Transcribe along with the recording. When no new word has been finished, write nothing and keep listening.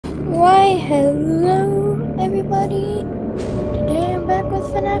Why, hello, everybody. Today I'm back with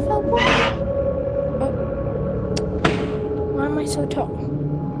FNAF Helper. Oh, why am I so tall?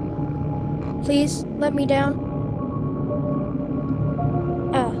 Please, let me down.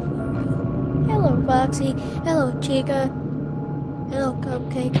 Ah, hello, Foxy. Hello, Chica. Hello,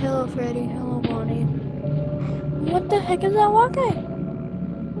 Cupcake. Hello, Freddy. Hello, Bonnie. What the heck is that walking?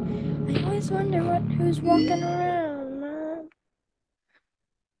 I always wonder who's walking around, man.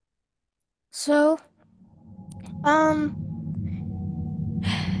 So,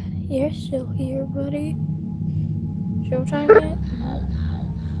 you're still here, buddy. Showtime yet?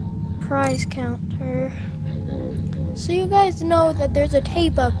 Prize counter. So you guys know that there's a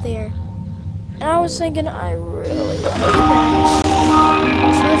tape up there. And I was thinking I really want to get that.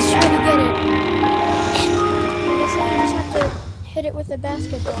 So let's try to get it. I guess I just have to hit it with a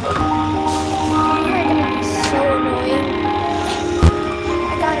basketball. You are gonna be so annoying.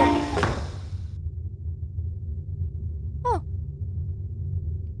 I got it. Oh.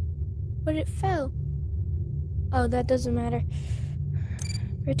 But it fell. Oh, that doesn't matter.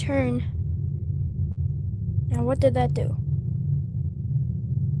 Return. Now what did that do?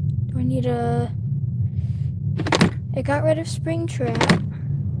 Do I need a... It got rid of Springtrap.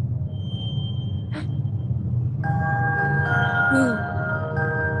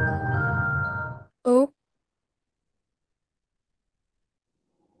 Oh.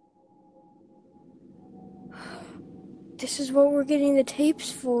 This is what we're getting the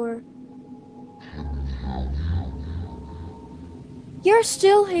tapes for. You're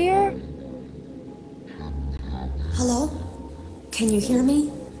still here? Hello? Can you hear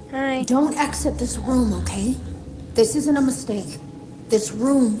me? Hi. Don't exit this room, okay? This isn't a mistake. This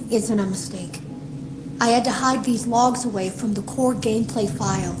room isn't a mistake. I had to hide these logs away from the core gameplay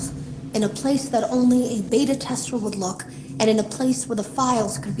files, in a place that only a beta tester would look, and in a place where the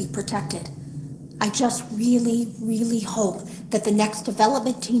files could be protected. I just really, really hope that the next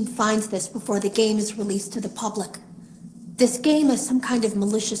development team finds this before the game is released to the public. This game has some kind of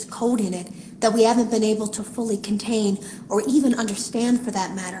malicious code in it that we haven't been able to fully contain or even understand for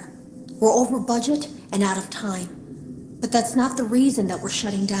that matter. We're over budget and out of time. But that's not the reason that we're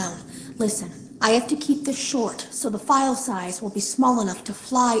shutting down. Listen, I have to keep this short so the file size will be small enough to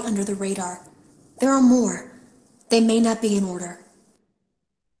fly under the radar. There are more. They may not be in order.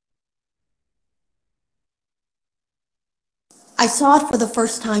 I saw it for the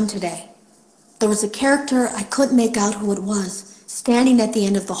first time today. There was a character I couldn't make out who it was, standing at the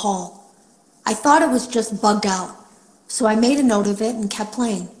end of the hall. I thought it was just bugged out, so I made a note of it and kept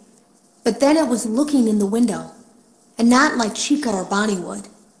playing. But then it was looking in the window, and not like Chica or Bonnie would.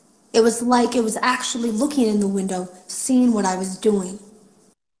 It was like it was actually looking in the window, seeing what I was doing.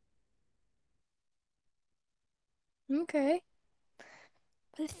 Okay.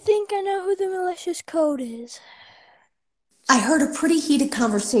 I think I know who the malicious code is. I heard a pretty heated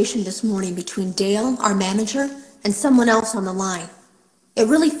conversation this morning between Dale, our manager, and someone else on the line. It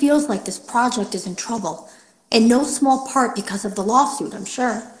really feels like this project is in trouble, in no small part because of the lawsuit, I'm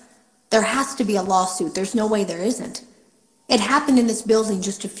sure. There has to be a lawsuit, there's no way there isn't. It happened in this building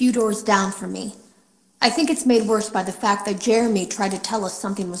just a few doors down from me. I think it's made worse by the fact that Jeremy tried to tell us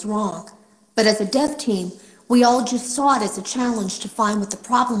something was wrong. But as a dev team, we all just saw it as a challenge to find what the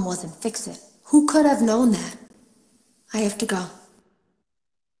problem was and fix it. Who could have known that? I have to go.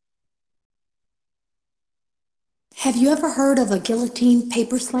 Have you ever heard of a guillotine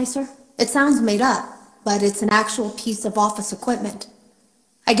paper slicer? It sounds made up, but it's an actual piece of office equipment.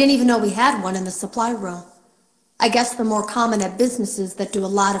 I didn't even know we had one in the supply room. I guess they're more common at businesses that do a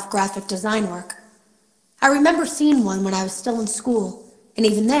lot of graphic design work. I remember seeing one when I was still in school, and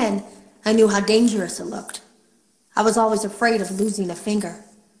even then, I knew how dangerous it looked. I was always afraid of losing a finger.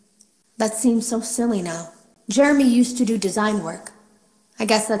 That seems so silly now. Jeremy used to do design work. I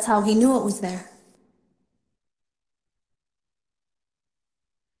guess that's how he knew it was there.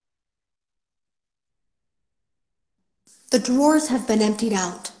 The drawers have been emptied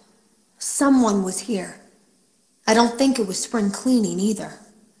out. Someone was here. I don't think it was spring cleaning either.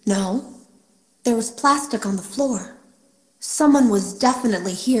 No, there was plastic on the floor. Someone was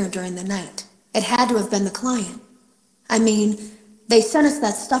definitely here during the night. It had to have been the client. I mean, they sent us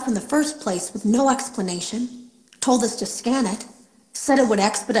that stuff in the first place with no explanation, told us to scan it, said it would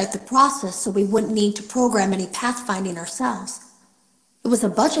expedite the process so we wouldn't need to program any pathfinding ourselves. It was a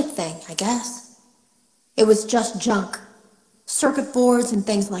budget thing, I guess. It was just junk. Circuit boards and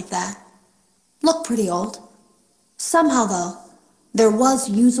things like that. Looked pretty old. Somehow, though, there was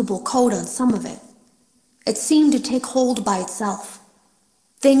usable code on some of it. It seemed to take hold by itself.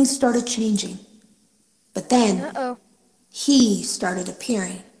 Things started changing. But then, he started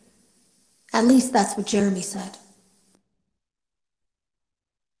appearing. At least that's what Jeremy said.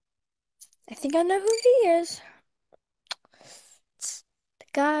 I think I know who he is. It's the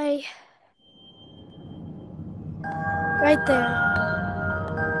guy right there.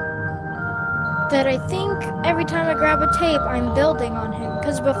 That I think every time I grab a tape, I'm building on him.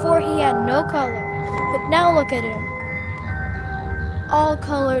 Because before he had no color. But now look at him. All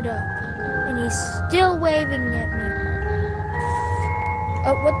colored up. And he's still waving at me.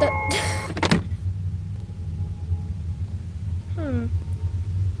 Oh, what the?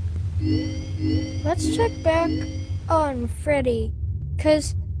 Let's check back on Freddy.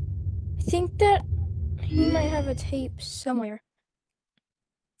 Because I think that he might have a tape somewhere.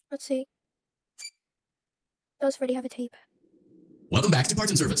 Let's see. Does Freddy have a tape? Welcome back to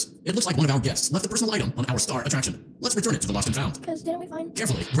Parts and Service. It looks like one of our guests left a personal item on our star attraction. Let's return it to the Lost and Found. Because didn't we find?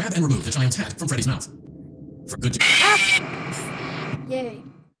 Carefully grab and remove the child's hat from Freddy's mouth. For good. Ah! Yay.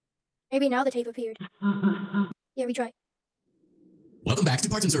 Maybe now the tape appeared. Yeah, retry. Welcome back to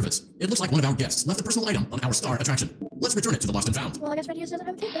Parts and Service. It looks like one of our guests left a personal item on our star attraction. Let's return it to the Lost and Found. Well, I guess Freddy just doesn't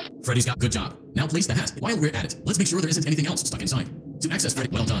have a tape then. Freddy's got good job. Now place the hat. While we're at it, let's make sure there isn't anything else stuck inside. To access Freddy,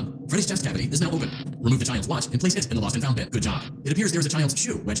 well done. Freddy's chest cavity is now open. Remove the child's watch and place it in the Lost and Found bin. Good job. It appears there is a child's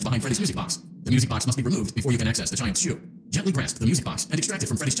shoe wedged behind Freddy's music box. The music box must be removed before you can access the child's shoe. Gently grasp the music box and extract it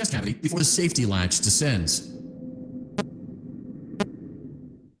from Freddy's chest cavity before the safety latch descends.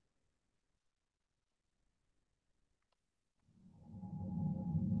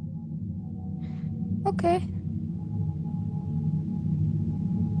 Okay.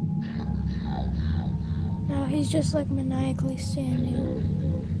 Now he's just like maniacally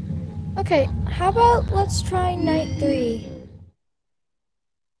standing. Okay, how about let's try night 3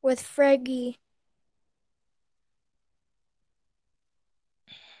 with Freggy.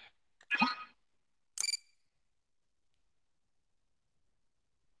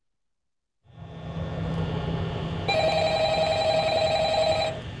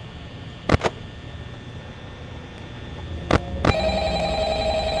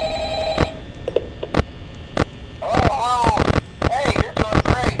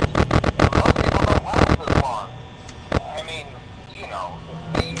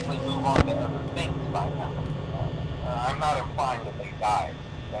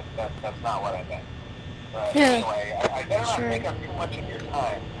 That's not what I meant. Anyway, I better not take up too much of your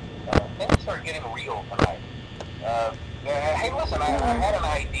time. Things are getting real tonight. Hey, listen, I had an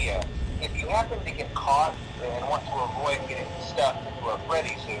idea. If you happen to get caught and want to avoid getting stuffed into a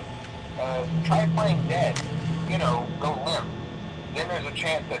Freddy suit, try playing dead. You know, go limp. Then there's a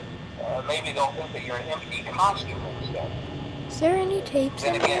chance that maybe they'll think that you're an empty costume instead. Is there any tapes?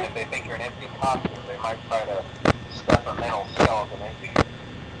 Then again, if they think you're an empty costume, they might try to stuff a mental skeleton into you.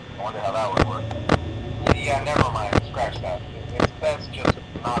 I wonder how that would work. Yeah, never mind. Scratch that. It's best just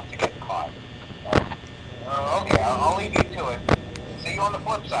not to get caught. Okay, I'll leave you to it. See you on the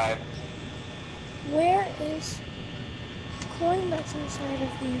flip side. Where is the coin that's inside of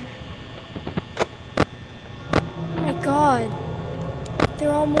here? Oh my god.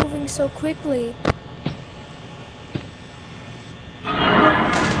 They're all moving so quickly.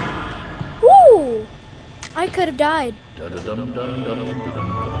 Woo! I could have died. Hey,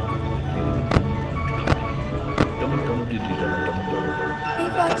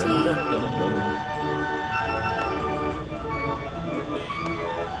 Foxy.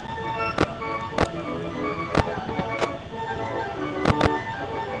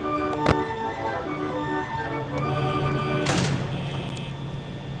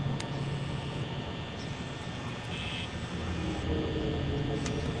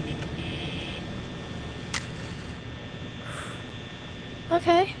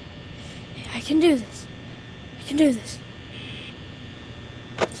 Okay. I can do this. I can do this.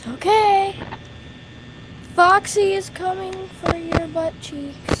 It's okay. Foxy is coming for your butt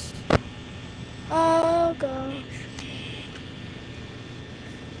cheeks. Oh gosh.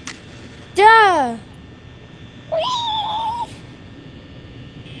 Duh! Whee!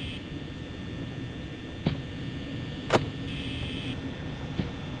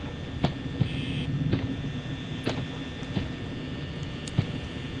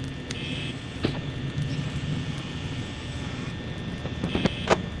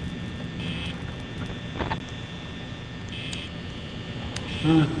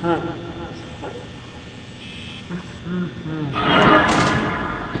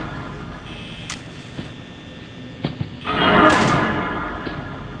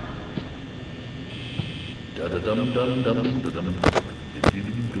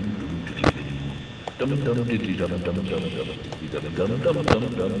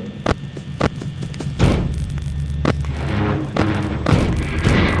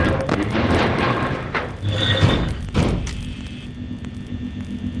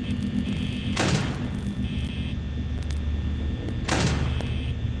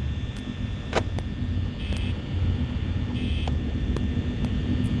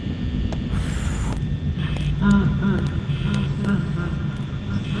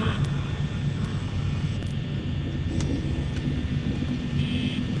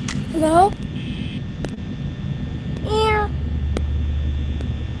 No? Yeah.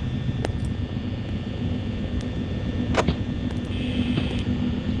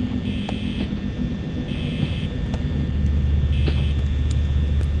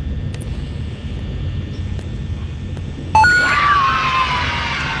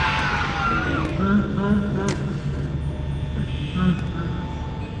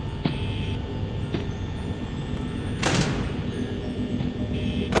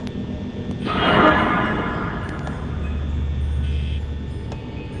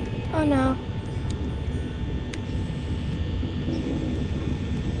 Oh no.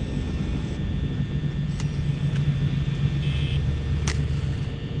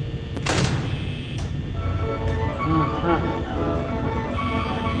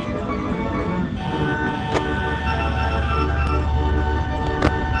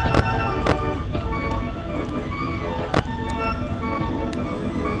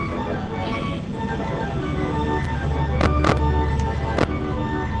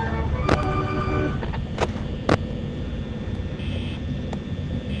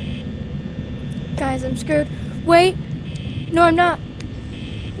 Guys, I'm screwed. Wait. No, I'm not.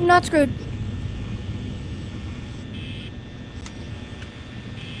 I'm not screwed.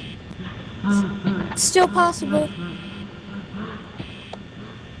 It's still possible.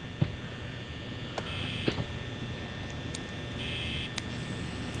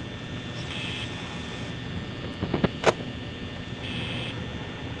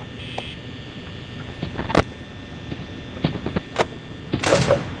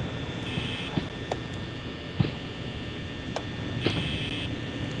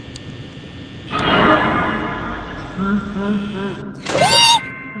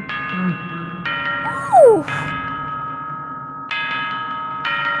 Ooh.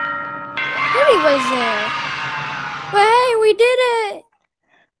 Anyways there. But hey, we did it!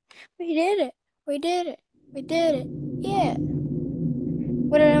 We did it. We did it. We did it. Yeah.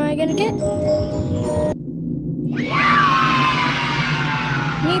 What am I gonna get?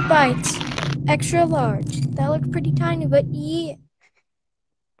 Meat bites. Extra large. That looks pretty tiny, but yeah.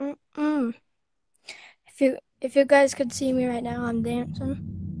 If you guys could see me right now, I'm dancing.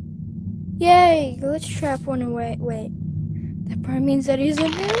 Yay! Glitchtrap went away. Wait. That probably means that he's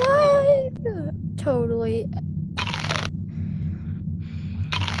in real life. Totally.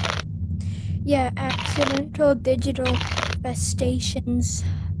 Yeah, accidental digital infestations.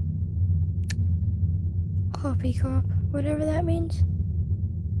 Copycop. Whatever that means.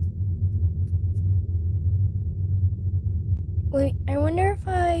 Wait, I wonder if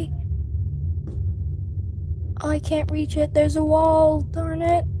Oh, I can't reach it. There's a wall. Darn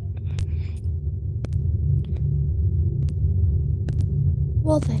it.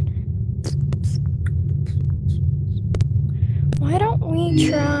 Well then. Why don't we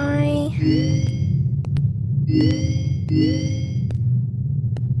try...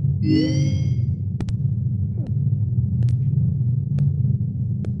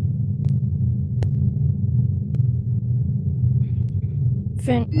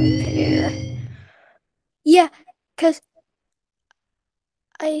 vent repair. Yeah, because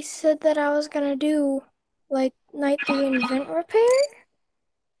I said that I was gonna do like night 3 and vent repair.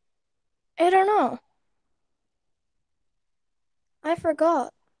 I don't know. I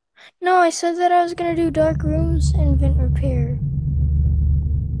forgot. No, I said that I was gonna do dark rooms and vent repair.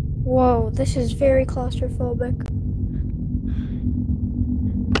 Whoa, this is very claustrophobic.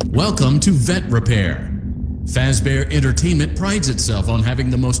 Welcome to Vent Repair. Fazbear Entertainment prides itself on having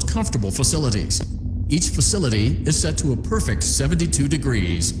the most comfortable facilities. Each facility is set to a perfect 72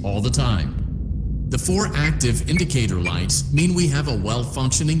 degrees all the time. The 4 active indicator lights mean we have a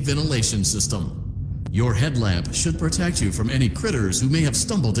well-functioning ventilation system. Your headlamp should protect you from any critters who may have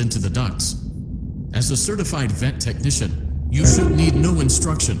stumbled into the ducts. As a certified vent technician, you should need no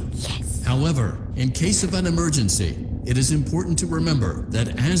instruction. Yes. However, in case of an emergency, it is important to remember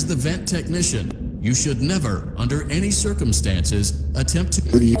that as the vent technician, you should never, under any circumstances, attempt to...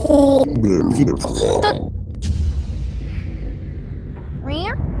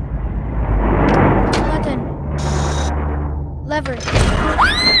 Rear? Button. Lever.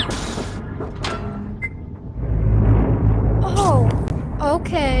 Oh,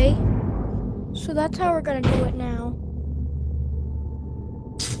 okay. So that's how we're gonna do it now.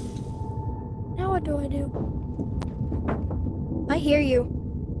 Now what do I do? I hear you.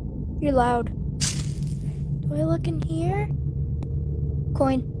 You're loud. Do I look in here?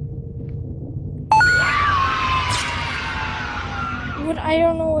 Coin. What? I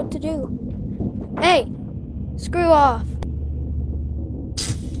don't know what to do. Hey! Screw off.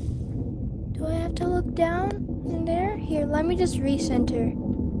 Do I have to look down in there? Here, let me just recenter.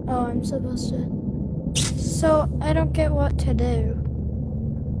 Oh, I'm supposed to. So, I don't get what to do.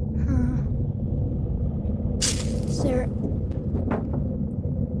 Huh. Is there...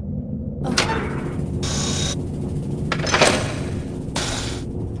 Oh.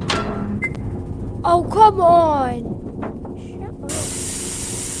 Oh, come on! Shut up.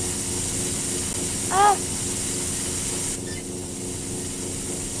 Ah!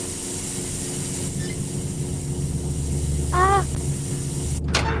 Ah!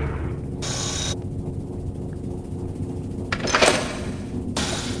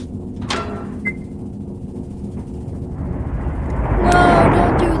 No,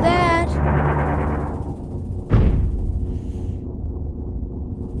 don't do that.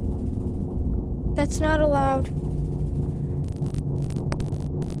 That's not allowed.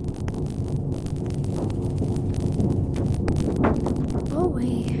 Oh,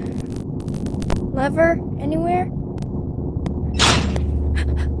 wait. Lever? Anywhere?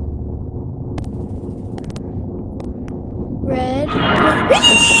 Red.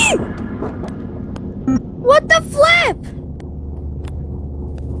 What the flip?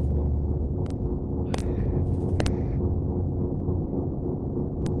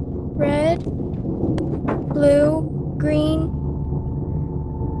 Red, blue, green.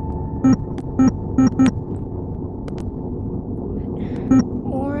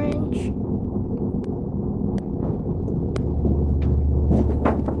 Orange.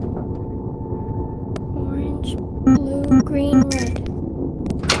 Orange, blue, green, red.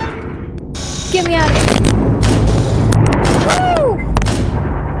 Get me out of here. Woo!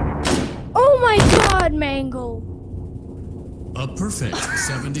 Oh my god, Mangle. A perfect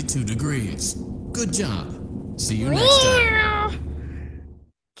 72 degrees. Good job. See you next time.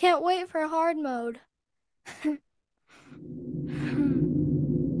 Can't wait for hard mode.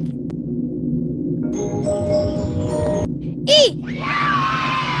 Eat!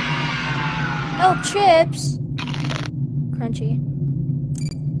 Oh, chips. Crunchy.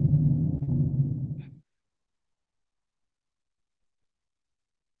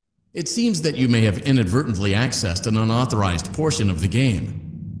 It seems that you may have inadvertently accessed an unauthorized portion of the game.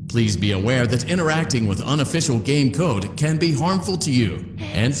 Please be aware that interacting with unofficial game code can be harmful to you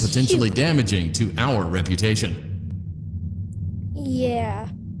and potentially damaging to our reputation. Yeah.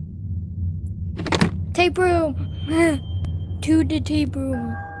 Tape room. To the tape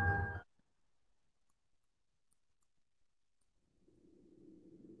room.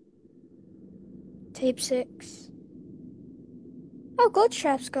 Tape 6. Oh,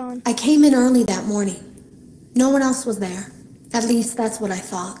 Glitchtraps gone. I came in early that morning. No one else was there. At least that's what I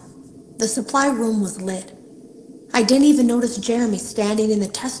thought. The supply room was lit. I didn't even notice Jeremy standing in the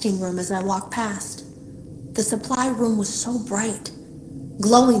testing room as I walked past. The supply room was so bright,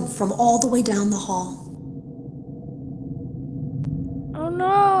 glowing from all the way down the hall. Oh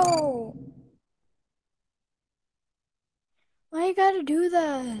no! Why you gotta do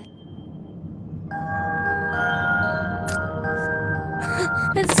that?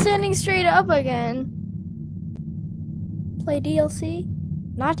 It's standing straight up again. Play DLC?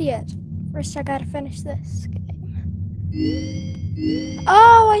 Not yet. First I gotta finish this game.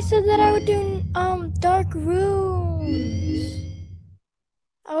 Oh, I said that I would do dark rooms.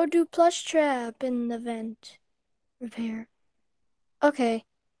 I would do plush trap in the vent repair. Okay.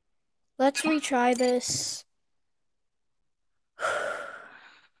 Let's retry this.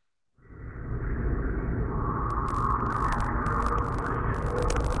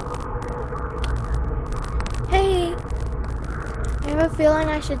 Hey, I have a feeling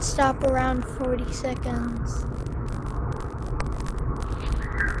I should stop around 40 seconds.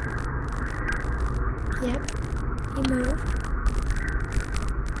 Yep, he moved.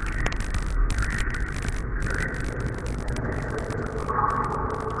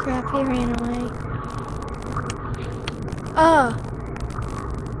 Crap, he ran away. Oh.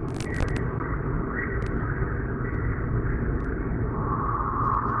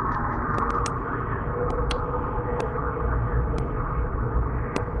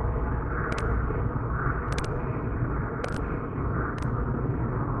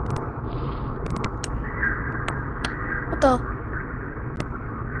 What the?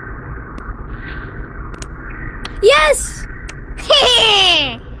 Yes!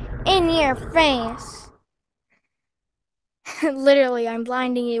 In your face. Literally, I'm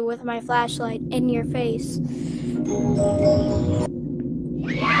blinding you with my flashlight in your face.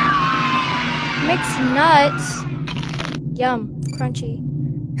 Mixed nuts. Yum, crunchy.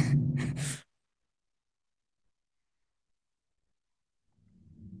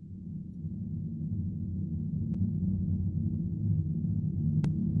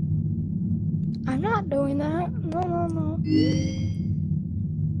 I'm not doing that. No, no, no.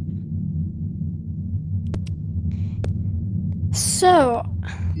 So,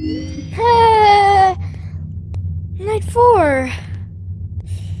 night 4.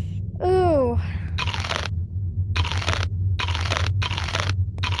 Ooh.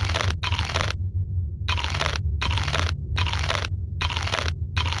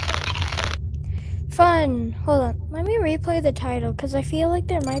 Fun. Hold on. Let me replay the title because I feel like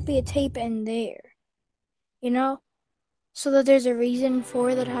there might be a tape in there. You know? So that there's a reason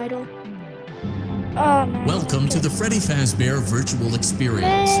for the title. Oh, no. Welcome to the Freddy Fazbear Virtual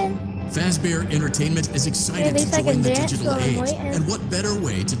Experience. Man. Fazbear Entertainment is excited to join the digital age. And what better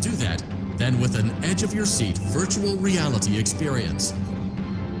way to do that than with an edge-of-your-seat virtual reality experience?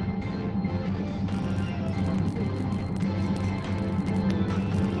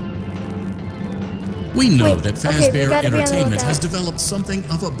 We know that Fazbear Entertainment has developed something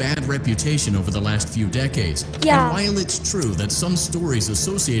of a bad reputation over the last few decades. Yeah. And while it's true that some stories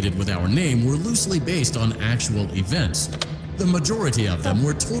associated with our name were loosely based on actual events, the majority of them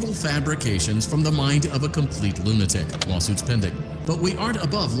were total fabrications from the mind of a complete lunatic. Lawsuits pending. But we aren't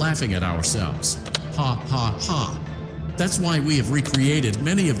above laughing at ourselves. Ha ha ha. That's why we have recreated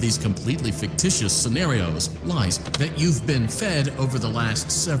many of these completely fictitious scenarios, lies that you've been fed over the last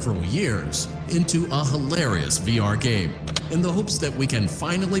several years, into a hilarious VR game, in the hopes that we can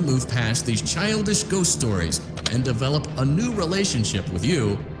finally move past these childish ghost stories and develop a new relationship with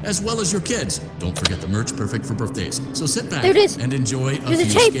you, as well as your kids. Don't forget the merch, perfect for birthdays. So sit back and enjoy a few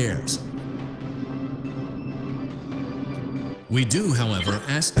scares. We do, however,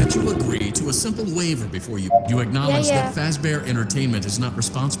 ask that you agree to a simple waiver before you acknowledge that Fazbear Entertainment is not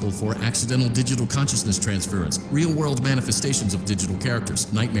responsible for accidental digital consciousness transference, real-world manifestations of digital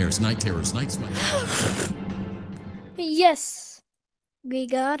characters, nightmares, night terrors, night sweats. Yes, we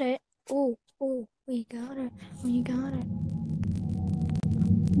got it. Oh, we got it. We got it.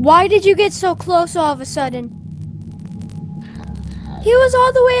 Why did you get so close all of a sudden? He was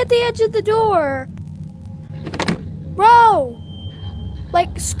all the way at the edge of the door. Bro,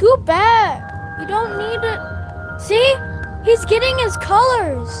 like, scoot back. You don't need to. See? He's getting his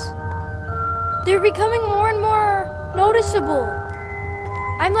colors. They're becoming more and more noticeable.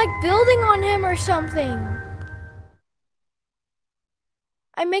 I'm like building on him or something.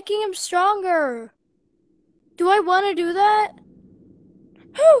 I'm making him stronger. Do I want to do that?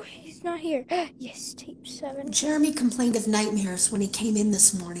 Oh, he's not here. Yes, tape 7. Jeremy complained of nightmares when he came in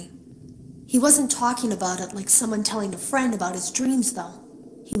this morning. He wasn't talking about it like someone telling a friend about his dreams, though.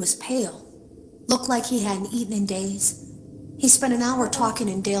 He was pale. Looked like he hadn't eaten in days. He spent an hour talking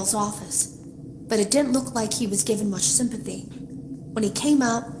in Dale's office, but it didn't look like he was given much sympathy. When he came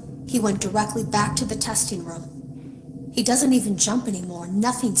out, he went directly back to the testing room. He doesn't even jump anymore.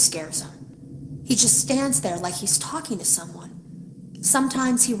 Nothing scares him. He just stands there like he's talking to someone.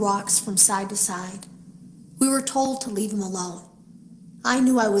 Sometimes he rocks from side to side. We were told to leave him alone. I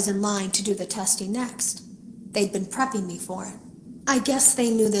knew I was in line to do the testing next. They'd been prepping me for it. I guess they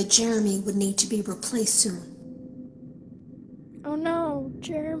knew that Jeremy would need to be replaced soon. Oh no,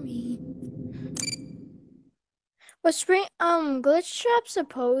 Jeremy. Was Glitchtrap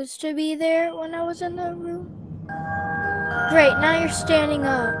supposed to be there when I was in the room? Great, now you're standing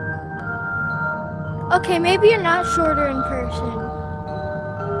up. Okay, maybe you're not shorter in person.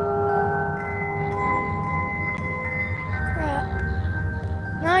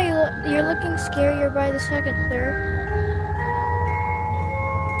 Now you're looking scarier by the second, sir.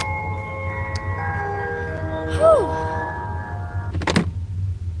 Whew.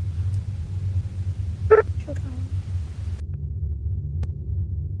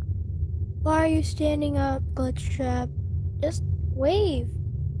 Why are you standing up, Glitchtrap? Just wave.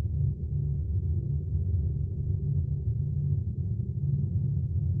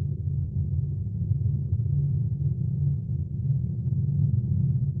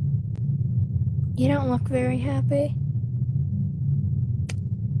 You don't look very happy.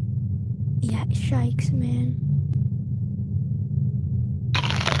 Yeah, shikes, man.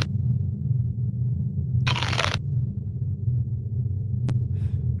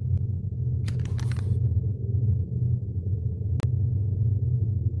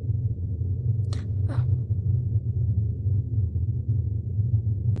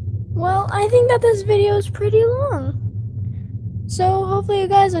 Well, I think that this video is pretty long. So hopefully you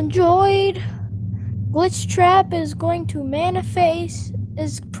guys enjoyed. Glitchtrap is going to manifest,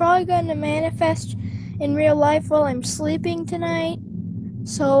 is probably going to manifest in real life while I'm sleeping tonight.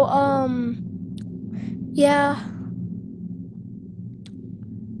 So, yeah.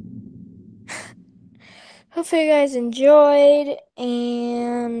 Hopefully you guys enjoyed,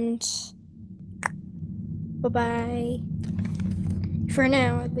 and bye-bye. For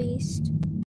now, at least.